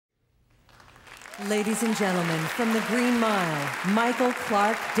Ladies and gentlemen, from the Green Mile, Michael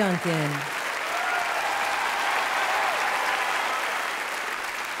Clarke Duncan.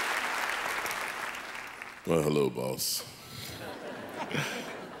 Well, hello, boss.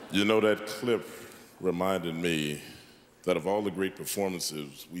 You know, that clip reminded me that of all the great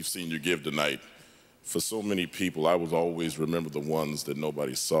performances we've seen you give tonight, for so many people, I would always remember the ones that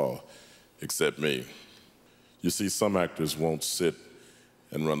nobody saw except me. You see, some actors won't sit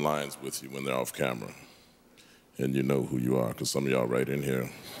and run lines with you when they're off camera. And you know who you are, because some of y'all right in here.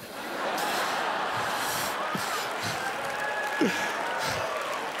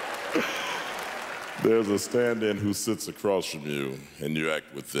 There's a stand-in who sits across from you, and you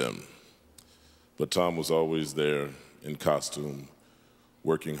act with them. But Tom was always there in costume,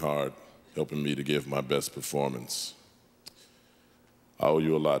 working hard, helping me to give my best performance. I owe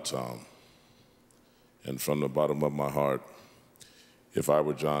you a lot, Tom. And from the bottom of my heart, if I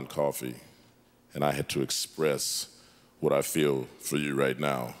were John Coffey and I had to express what I feel for you right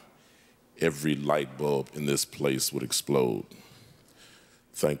now, every light bulb in this place would explode.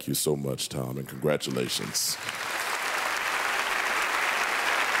 Thank you so much, Tom, and congratulations.